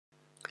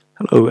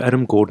Hello,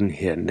 Adam Gordon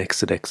here,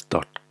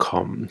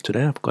 nextedx.com.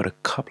 Today I've got a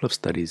couple of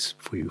studies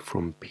for you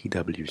from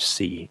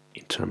PwC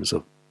in terms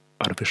of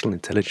artificial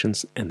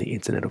intelligence and the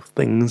Internet of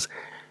Things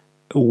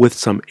with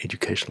some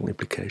educational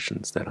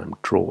implications that I'm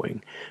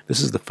drawing.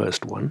 This is the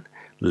first one,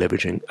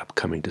 leveraging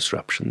upcoming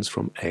disruptions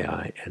from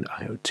AI and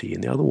IoT.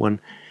 And the other one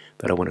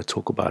that I want to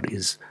talk about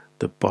is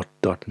the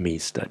Bot.me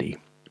study.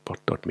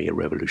 Bot.me, a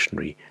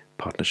revolutionary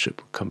partnership.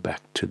 We'll come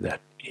back to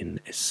that in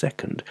a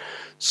second.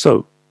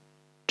 So,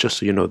 just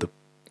so you know, the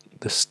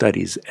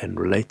studies and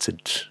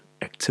related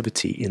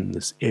activity in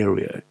this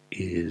area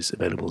is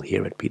available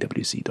here at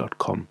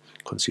pwc.com,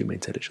 Consumer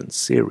Intelligence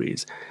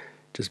Series.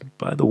 Just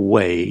by the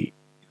way,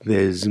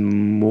 there's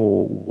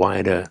more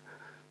wider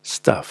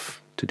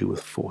stuff to do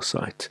with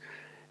foresight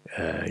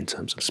in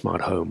terms of smart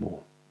home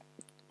or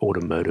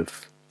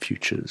automotive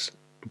futures,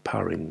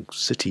 empowering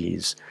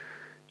cities,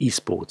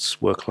 esports,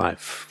 work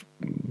life,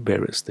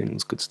 various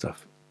things, good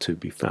stuff to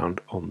be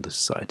found on this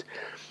site.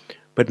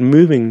 But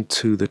moving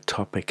to the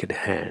topic at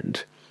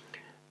hand,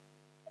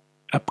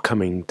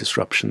 upcoming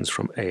disruptions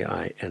from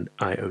AI and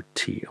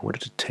IoT, I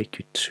wanted to take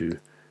you to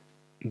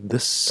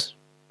this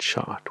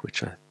chart,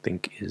 which I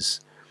think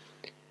is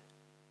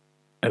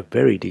a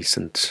very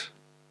decent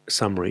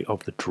summary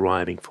of the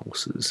driving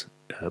forces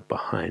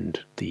behind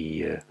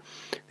the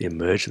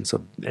emergence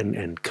of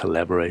and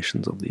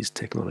collaborations of these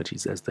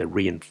technologies as they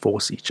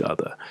reinforce each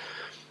other.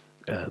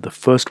 The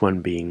first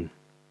one being,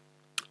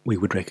 we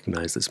would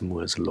recognize this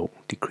Moore's law,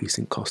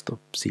 decreasing cost of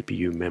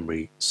CPU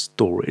memory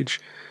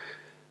storage,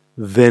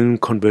 then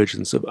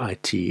convergence of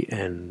IT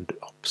and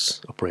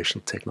ops,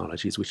 operational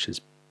technologies, which has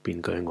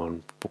been going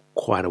on for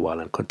quite a while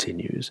and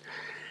continues,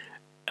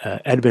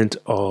 advent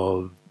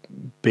of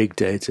big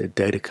data,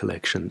 data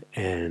collection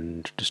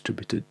and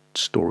distributed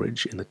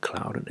storage in the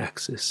cloud and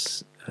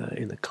access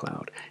in the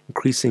cloud,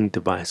 increasing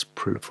device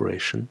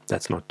proliferation.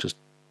 That's not just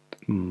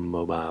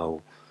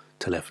mobile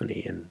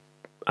telephony and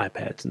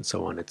iPads and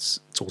so on. It's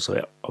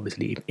also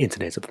obviously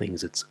Internet of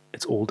Things.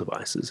 It's all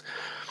devices.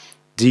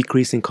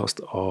 Decreasing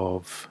cost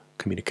of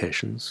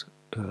communications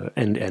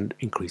and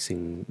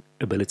increasing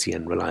ability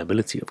and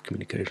reliability of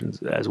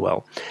communications as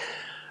well.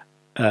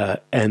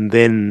 And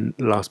then,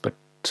 last but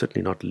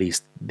certainly not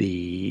least,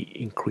 the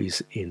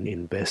increase in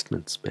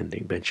investment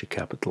spending, venture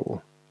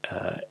capital,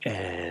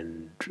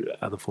 and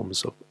other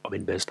forms of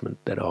investment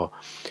that are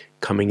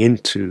coming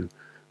into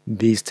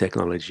these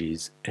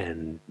technologies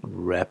and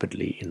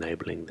rapidly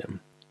enabling them.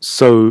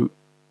 So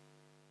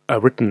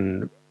I've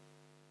written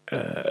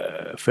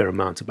a fair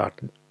amount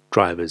about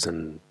drivers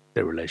and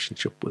their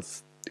relationship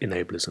with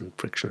enablers and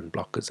friction and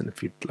blockers, and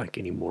if you'd like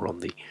any more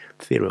on the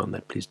theory on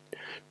that, please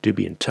do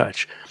be in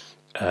touch.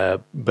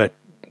 But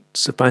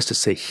suffice to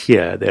say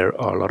here, there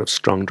are a lot of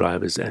strong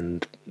drivers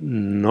and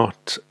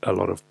not a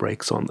lot of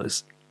brakes on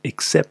this,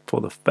 except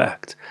for the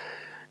fact,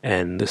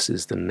 and this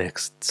is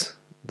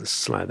the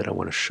slide that I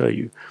want to show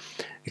you,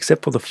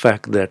 except for the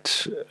fact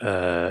that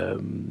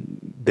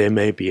there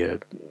may be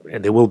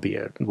and there will be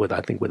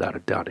I think without a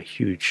doubt, a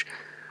huge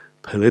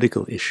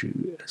political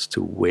issue as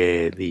to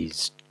where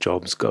these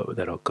jobs go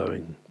that are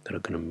going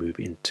to move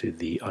into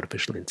the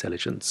artificial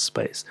intelligence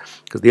space.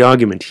 Because the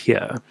argument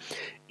here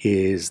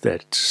is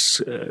that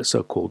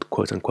so-called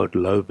quote-unquote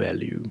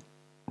low-value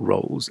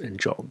roles and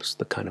jobs,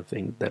 the kind of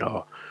thing that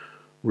are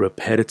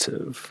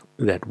repetitive,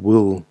 that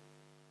will,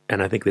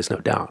 and I think there's no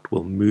doubt,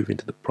 will move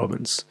into the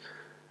province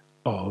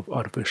of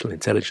artificial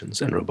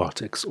intelligence and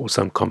robotics, or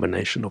some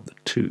combination of the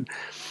two.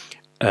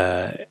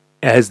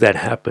 As that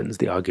happens,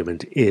 the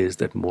argument is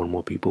that more and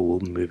more people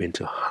will move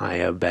into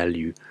higher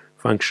value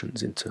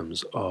functions in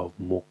terms of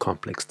more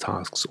complex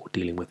tasks or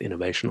dealing with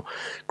innovation or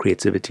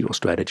creativity or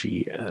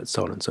strategy,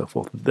 so on and so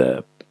forth.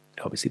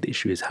 Obviously, the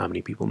issue is how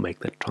many people make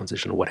that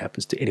transition or what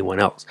happens to anyone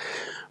else.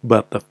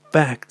 But the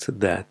fact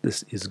that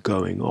this is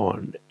going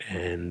on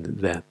and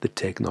that the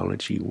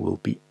technology will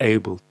be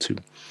able to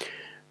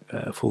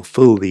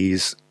fulfill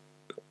these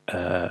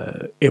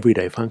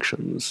everyday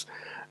functions,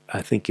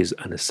 I think is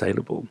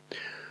unassailable.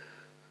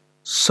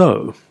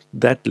 So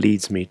that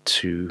leads me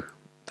to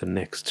the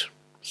next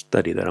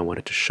study that I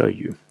wanted to show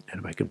you,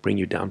 and if I can bring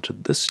you down to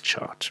this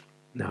chart.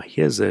 Now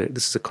this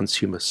is a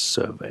consumer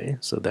survey,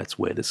 so that's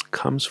where this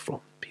comes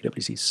from.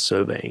 PwC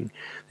surveying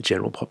the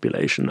general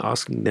population,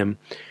 asking them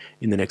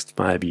in the next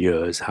 5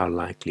 years how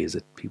likely is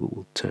it people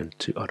will turn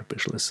to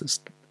artificial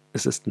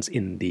assistance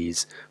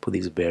for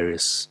these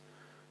various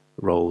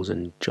roles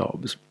and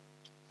jobs.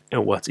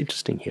 And what's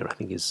interesting here, I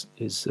think, is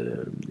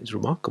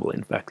remarkable,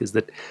 in fact, is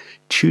that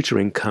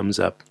tutoring comes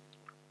up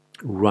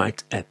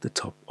right at the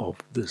top of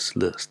this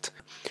list.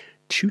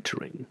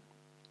 Tutoring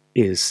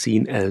is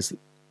seen as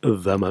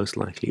the most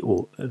likely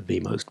or the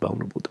most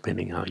vulnerable,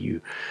 depending how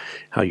you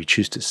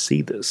choose to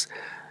see this.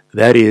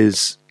 That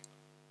is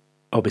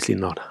obviously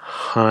not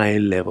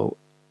high-level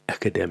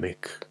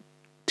academic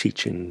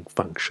teaching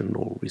function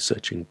or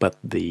researching, but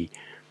the,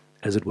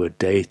 as it were,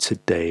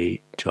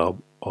 day-to-day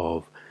job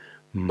of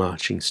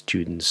marching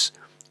students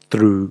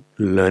through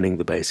learning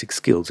the basic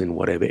skills in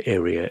whatever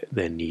area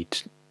they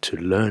need to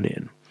learn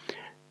in.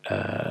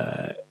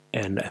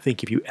 And I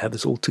think if you add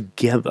this all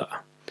together,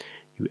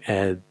 you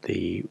add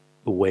the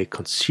way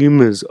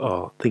consumers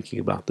are thinking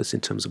about this in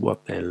terms of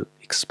what they're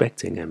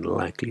expecting and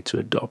likely to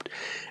adopt,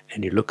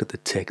 and you look at the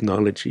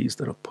technologies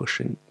that are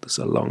pushing this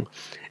along,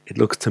 it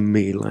looks to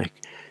me like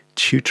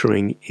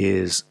tutoring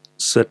is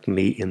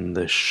certainly in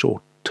the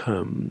short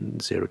term,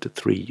 0 to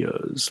 3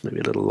 years, maybe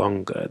a little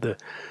longer, the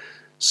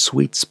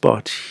sweet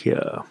spot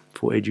here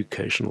for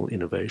educational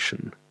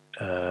innovation,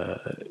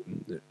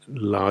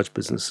 large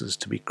businesses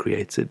to be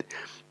created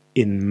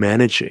in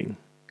managing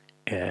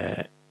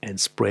and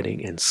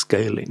spreading and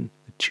scaling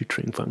the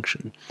tutoring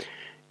function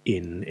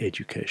in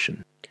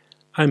education.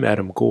 I'm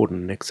Adam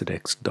Gordon,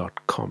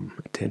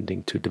 nexadex.com,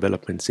 attending to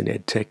developments in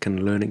edtech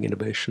and learning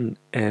innovation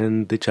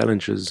and the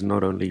challenges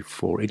not only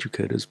for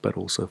educators but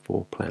also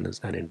for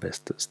planners and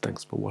investors.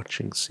 Thanks for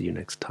watching. See you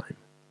next time.